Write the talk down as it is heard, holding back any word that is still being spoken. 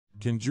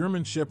Can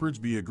German Shepherds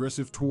be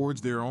aggressive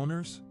towards their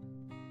owners?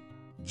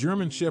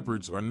 German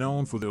Shepherds are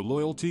known for their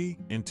loyalty,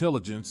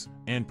 intelligence,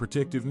 and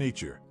protective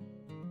nature.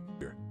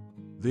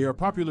 They are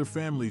popular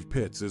family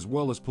pets as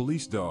well as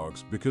police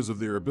dogs because of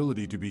their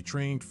ability to be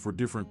trained for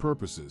different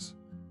purposes.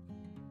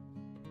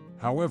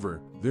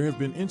 However, there have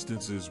been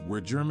instances where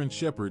German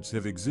Shepherds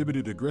have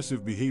exhibited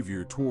aggressive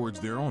behavior towards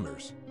their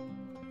owners.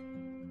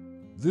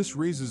 This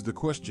raises the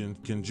question,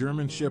 can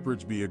German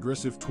Shepherds be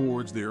aggressive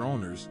towards their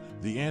owners?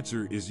 The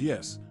answer is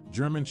yes,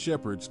 German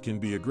Shepherds can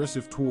be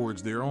aggressive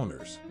towards their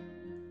owners.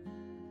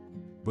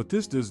 But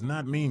this does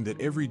not mean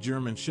that every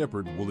German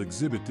Shepherd will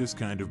exhibit this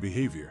kind of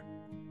behavior.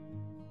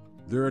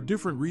 There are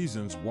different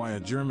reasons why a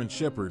German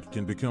Shepherd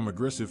can become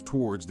aggressive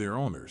towards their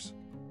owners.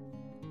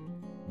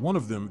 One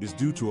of them is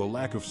due to a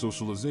lack of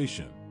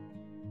socialization.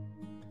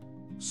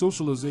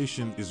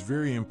 Socialization is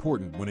very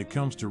important when it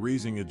comes to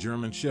raising a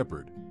German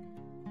Shepherd.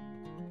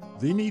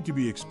 They need to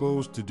be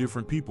exposed to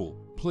different people,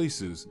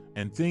 places,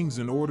 and things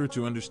in order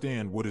to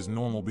understand what is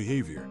normal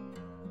behavior.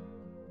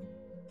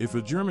 If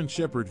a German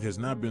Shepherd has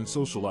not been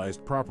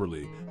socialized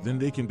properly, then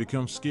they can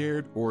become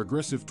scared or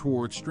aggressive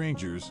towards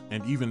strangers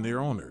and even their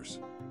owners.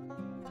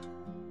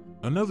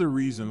 Another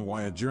reason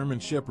why a German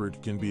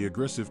Shepherd can be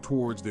aggressive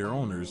towards their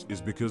owners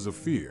is because of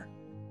fear.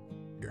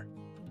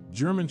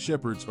 German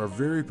Shepherds are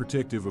very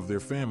protective of their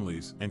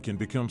families and can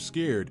become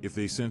scared if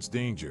they sense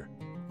danger.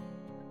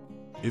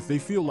 If they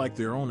feel like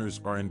their owners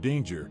are in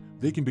danger,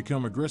 they can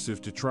become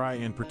aggressive to try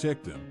and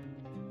protect them.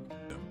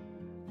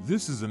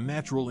 This is a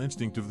natural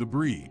instinct of the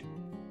breed.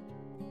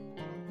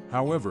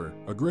 However,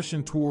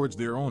 aggression towards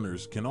their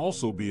owners can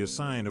also be a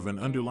sign of an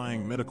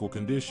underlying medical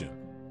condition.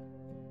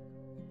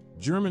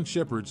 German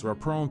Shepherds are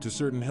prone to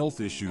certain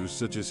health issues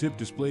such as hip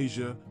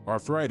dysplasia,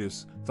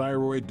 arthritis,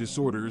 thyroid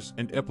disorders,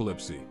 and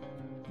epilepsy.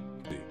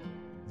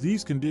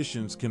 These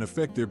conditions can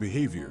affect their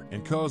behavior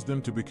and cause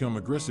them to become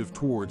aggressive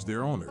towards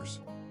their owners.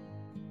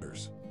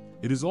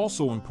 It is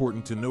also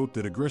important to note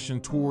that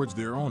aggression towards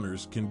their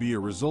owners can be a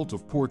result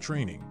of poor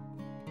training.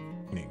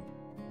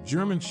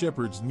 German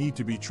Shepherds need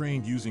to be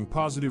trained using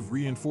positive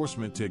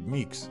reinforcement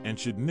techniques and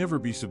should never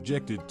be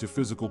subjected to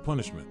physical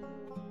punishment.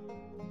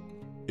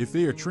 If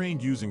they are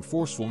trained using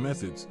forceful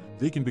methods,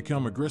 they can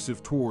become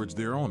aggressive towards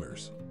their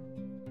owners.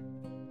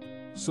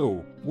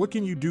 So, what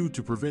can you do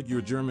to prevent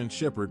your German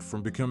Shepherd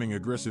from becoming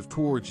aggressive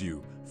towards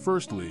you?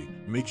 Firstly,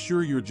 make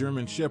sure your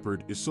German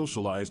Shepherd is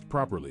socialized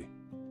properly.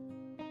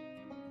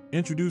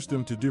 Introduce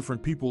them to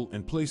different people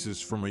and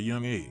places from a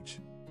young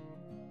age.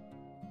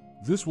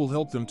 This will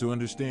help them to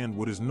understand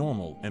what is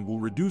normal and will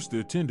reduce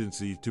their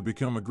tendency to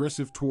become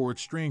aggressive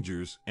towards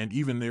strangers and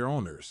even their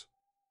owners.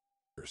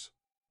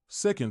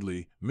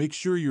 Secondly, make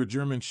sure your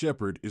German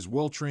Shepherd is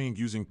well trained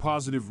using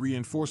positive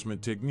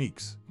reinforcement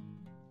techniques.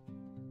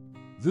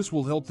 This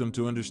will help them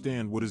to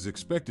understand what is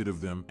expected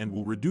of them and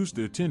will reduce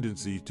their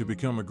tendency to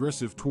become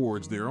aggressive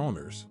towards their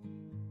owners.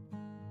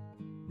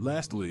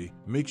 Lastly,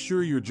 make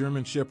sure your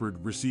German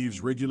Shepherd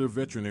receives regular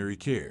veterinary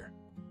care.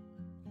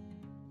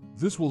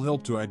 This will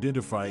help to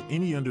identify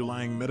any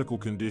underlying medical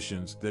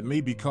conditions that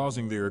may be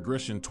causing their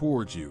aggression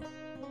towards you.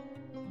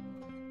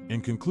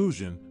 In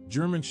conclusion,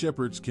 German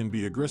Shepherds can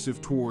be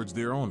aggressive towards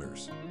their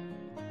owners.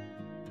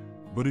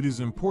 But it is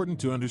important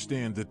to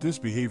understand that this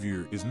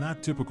behavior is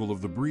not typical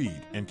of the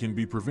breed and can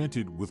be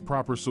prevented with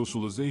proper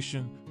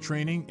socialization,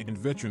 training, and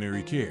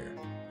veterinary care.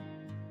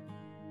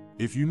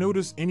 If you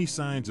notice any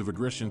signs of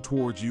aggression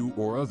towards you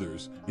or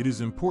others, it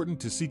is important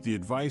to seek the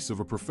advice of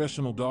a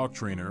professional dog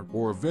trainer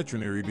or a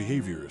veterinary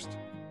behaviorist.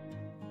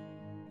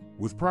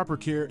 With proper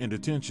care and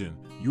attention,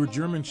 your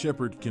German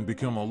Shepherd can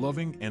become a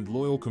loving and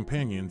loyal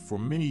companion for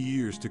many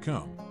years to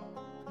come.